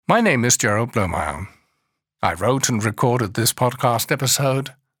My name is Gerald Blomeyer. I wrote and recorded this podcast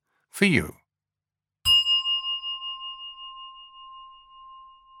episode for you.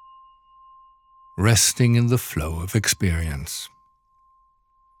 Resting in the flow of experience.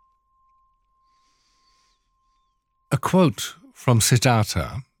 A quote from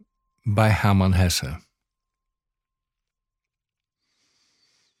Siddhartha by Hermann Hesse.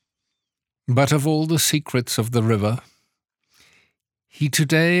 But of all the secrets of the river, he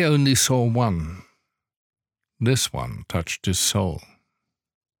today only saw one. This one touched his soul.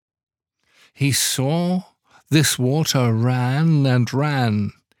 He saw this water ran and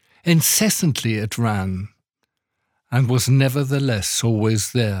ran, incessantly it ran, and was nevertheless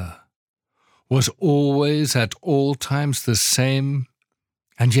always there, was always at all times the same,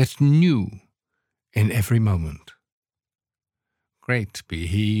 and yet new in every moment. Great be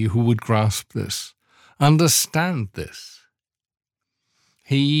he who would grasp this, understand this.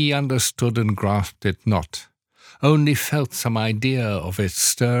 He understood and grasped it not, only felt some idea of it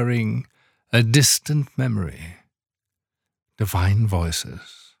stirring, a distant memory, divine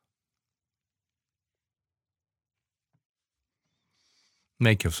voices.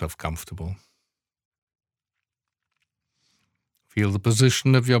 Make yourself comfortable. Feel the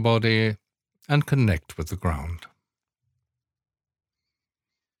position of your body and connect with the ground.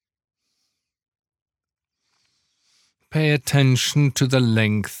 Pay attention to the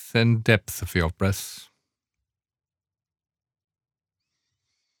length and depth of your breath.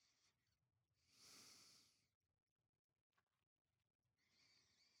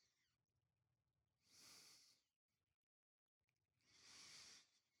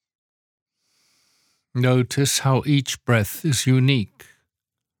 Notice how each breath is unique,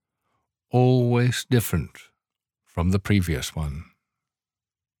 always different from the previous one.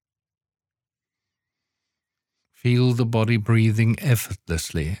 Feel the body breathing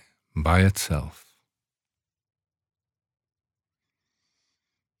effortlessly by itself.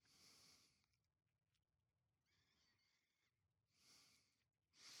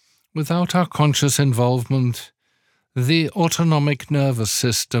 Without our conscious involvement, the autonomic nervous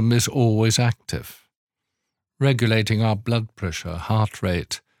system is always active, regulating our blood pressure, heart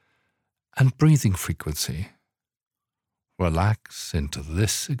rate, and breathing frequency. Relax into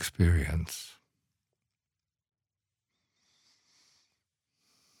this experience.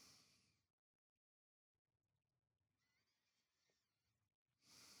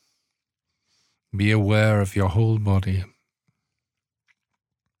 Be aware of your whole body.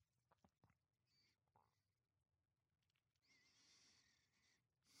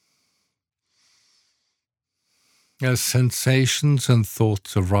 As sensations and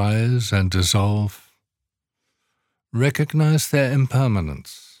thoughts arise and dissolve, recognize their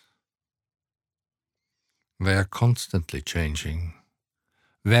impermanence. They are constantly changing,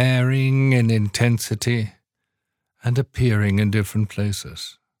 varying in intensity and appearing in different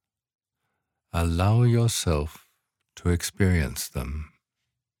places. Allow yourself to experience them.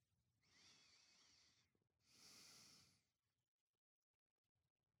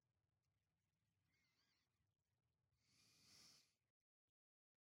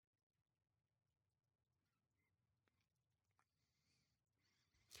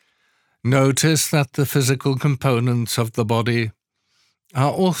 Notice that the physical components of the body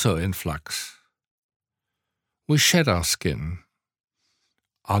are also in flux. We shed our skin.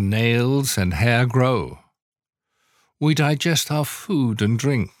 Our nails and hair grow. We digest our food and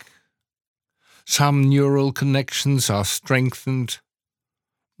drink. Some neural connections are strengthened,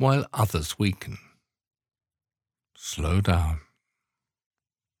 while others weaken. Slow down.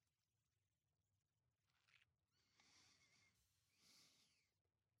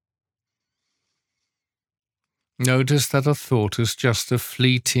 Notice that a thought is just a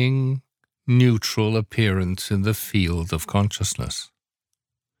fleeting, neutral appearance in the field of consciousness.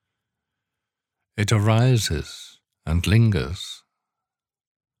 It arises and lingers.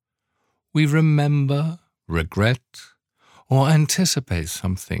 We remember, regret, or anticipate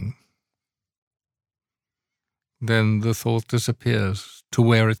something. Then the thought disappears to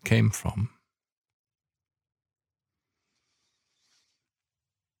where it came from.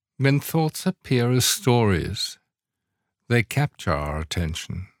 When thoughts appear as stories, they capture our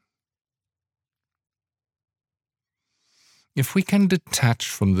attention. If we can detach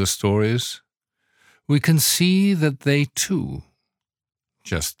from the stories, we can see that they too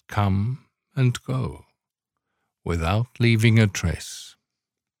just come and go without leaving a trace.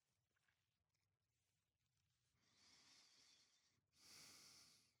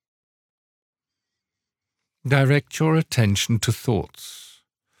 Direct your attention to thoughts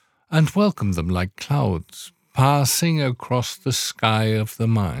and welcome them like clouds passing across the sky of the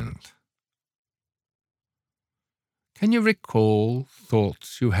mind. Can you recall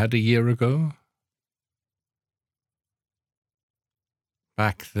thoughts you had a year ago?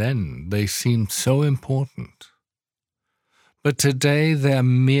 Back then they seemed so important, but today they're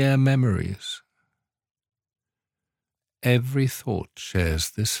mere memories. Every thought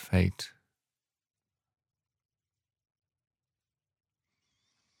shares this fate.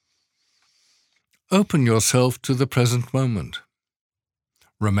 Open yourself to the present moment.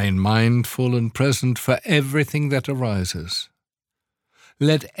 Remain mindful and present for everything that arises.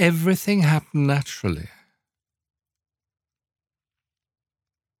 Let everything happen naturally.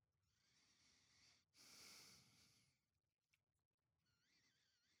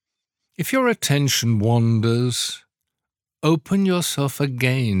 If your attention wanders, open yourself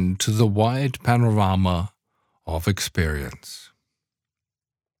again to the wide panorama of experience.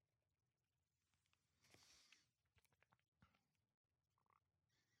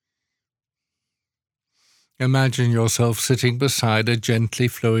 Imagine yourself sitting beside a gently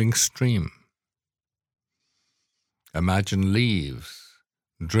flowing stream. Imagine leaves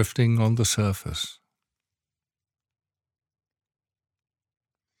drifting on the surface.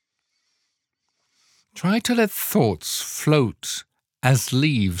 Try to let thoughts float as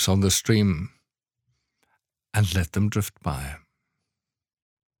leaves on the stream and let them drift by.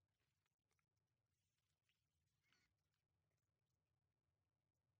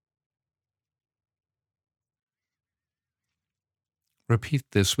 Repeat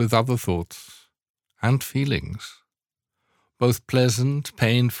this with other thoughts and feelings, both pleasant,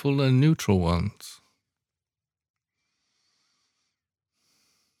 painful, and neutral ones.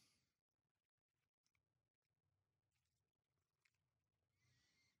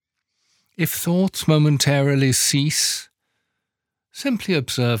 If thoughts momentarily cease, simply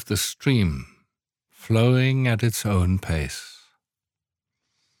observe the stream flowing at its own pace.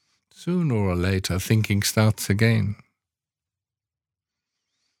 Sooner or later, thinking starts again.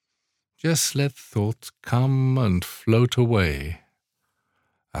 Just let thoughts come and float away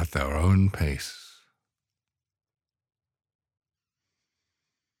at their own pace.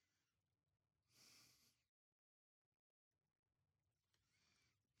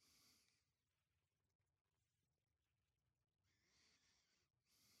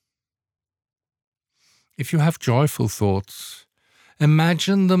 If you have joyful thoughts,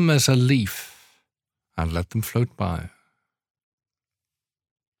 imagine them as a leaf and let them float by.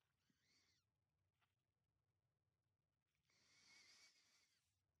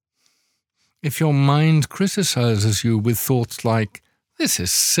 If your mind criticizes you with thoughts like, "This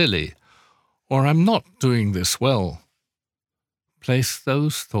is silly," or "I'm not doing this well," place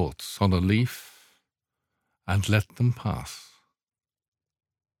those thoughts on a leaf and let them pass.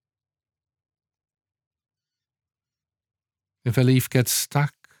 If a leaf gets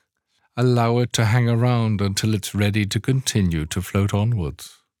stuck, allow it to hang around until it's ready to continue to float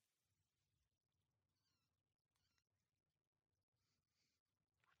onwards.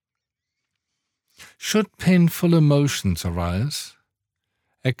 Should painful emotions arise,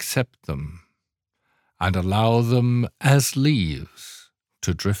 accept them and allow them as leaves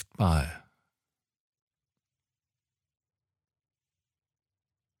to drift by.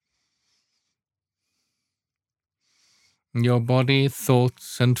 Your body,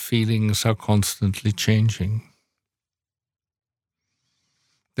 thoughts, and feelings are constantly changing.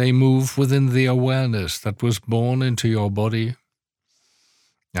 They move within the awareness that was born into your body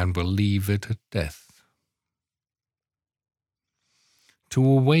and will leave it at death. To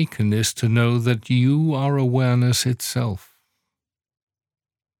awaken is to know that you are awareness itself.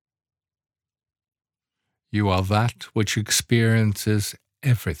 You are that which experiences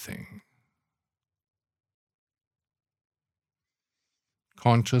everything.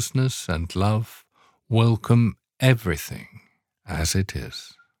 Consciousness and love welcome everything as it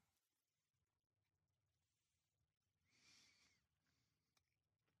is.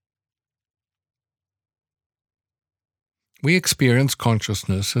 We experience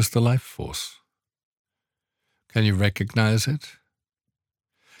consciousness as the life force. Can you recognize it?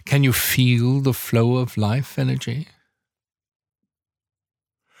 Can you feel the flow of life energy?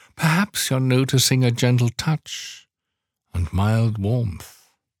 Perhaps you're noticing a gentle touch and mild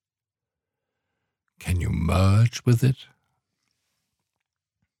warmth. Can you merge with it?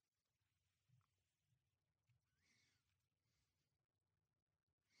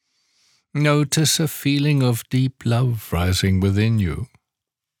 Notice a feeling of deep love rising within you.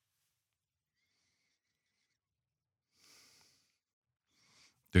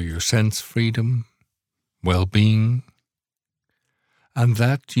 Do you sense freedom, well-being, and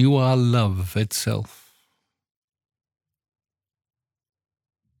that you are love itself?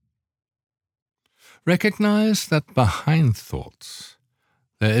 Recognize that behind thoughts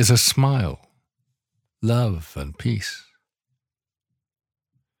there is a smile, love, and peace.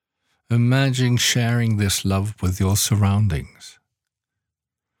 Imagine sharing this love with your surroundings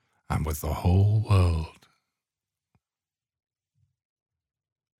and with the whole world.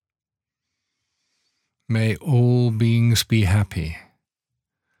 May all beings be happy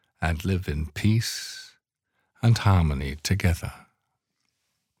and live in peace and harmony together.